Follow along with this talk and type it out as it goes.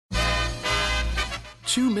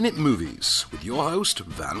2-Minute Movies with your host,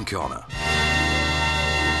 Van Connor.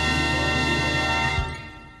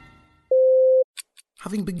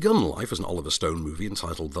 Having begun life as an Oliver Stone movie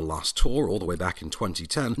entitled The Last Tour all the way back in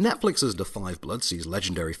 2010, Netflix's Da 5 Blood sees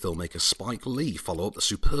legendary filmmaker Spike Lee follow up the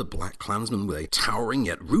superb Black Klansman with a towering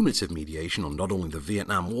yet ruminative mediation on not only the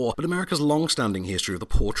Vietnam War, but America's long-standing history of the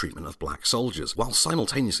poor treatment of black soldiers, while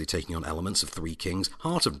simultaneously taking on elements of Three Kings,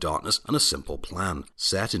 Heart of Darkness, and A Simple Plan.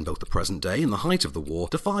 Set in both the present day and the height of the war,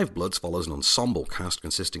 Da 5 Bloods follows an ensemble cast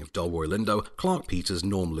consisting of Delroy Lindo, Clark Peters,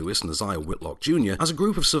 Norm Lewis, and Isaiah Whitlock Jr. as a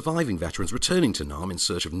group of surviving veterans returning to Nam in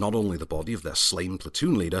search of not only the body of their slain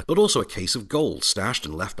platoon leader, but also a case of gold stashed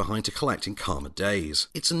and left behind to collect in calmer days.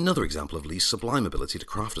 It's another example of Lee's sublime ability to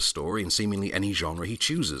craft a story in seemingly any genre he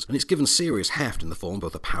chooses, and it's given serious heft in the form of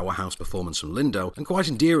both a powerhouse performance from Lindo and quite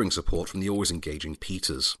endearing support from the always engaging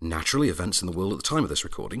Peters. Naturally, events in the world at the time of this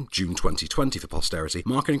recording, June 2020 for posterity,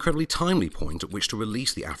 mark an incredibly timely point at which to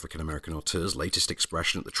release the African-American auteur's latest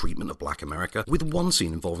expression at the treatment of Black America, with one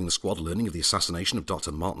scene involving the squad learning of the assassination of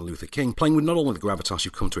Dr. Martin Luther King, playing with not only the gravitas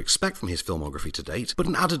you've come to expect from his filmography to date, but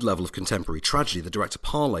an added level of contemporary tragedy the director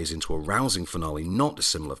parlays into a rousing finale not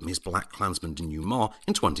dissimilar from his Black Klansman denouement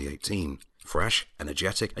in 2018. Fresh,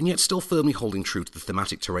 energetic, and yet still firmly holding true to the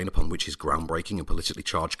thematic terrain upon which his groundbreaking and politically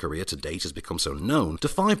charged career to date has become so known, Da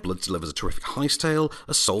 5 Bloods delivers a terrific heist tale,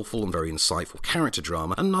 a soulful and very insightful character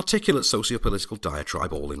drama, and an articulate socio-political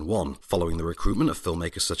diatribe all in one. Following the recruitment of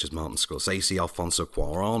filmmakers such as Martin Scorsese, Alfonso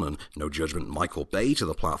Cuarón, and No Judgment Michael Bay to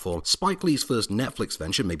the platform, Spike Lee's first Netflix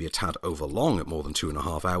venture may be a tad overlong at more than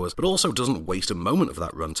 2.5 hours, but also doesn't waste a moment of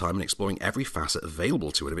that runtime in exploring every facet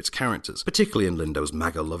available to it of its characters, particularly in Lindo's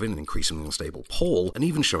MAGA-loving and increasingly unstable Paul, and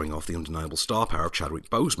even showing off the undeniable star power of Chadwick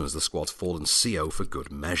Boseman as the squad's fallen CO for good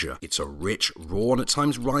measure. It's a rich, raw, and at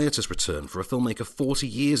times riotous return for a filmmaker 40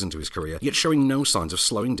 years into his career, yet showing no signs of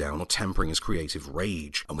slowing down or tempering his creative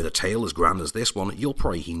rage. And with a tale as grand as this one, you'll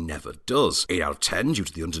pray he never does. 8 out of 10 due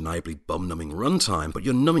to the undeniably bum-numbing runtime, but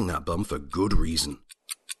you're numbing that bum for good reason.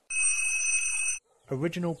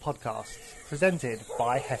 Original podcasts presented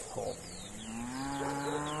by Hefcorp.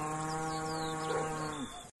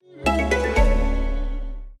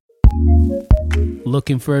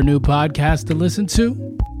 Looking for a new podcast to listen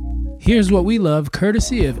to? Here's what we love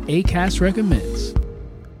courtesy of Acast Recommends.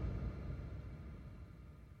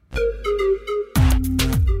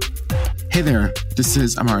 Hey there, this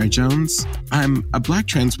is Amari Jones. I'm a Black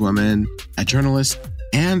trans woman, a journalist,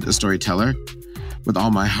 and a storyteller. With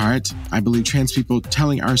all my heart, I believe trans people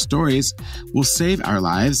telling our stories will save our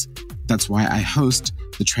lives. That's why I host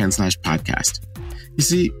the Translash podcast. You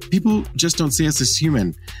see, people just don't see us as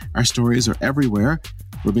human. Our stories are everywhere.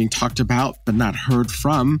 We're being talked about, but not heard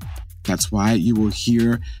from. That's why you will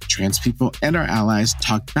hear trans people and our allies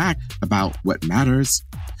talk back about what matters.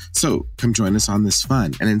 So come join us on this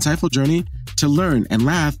fun and insightful journey to learn and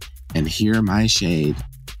laugh and hear my shade.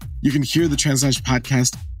 You can hear the Translash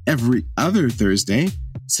podcast every other Thursday.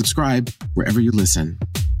 Subscribe wherever you listen.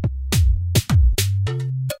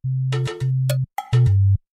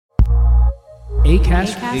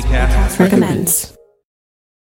 Acast recommends.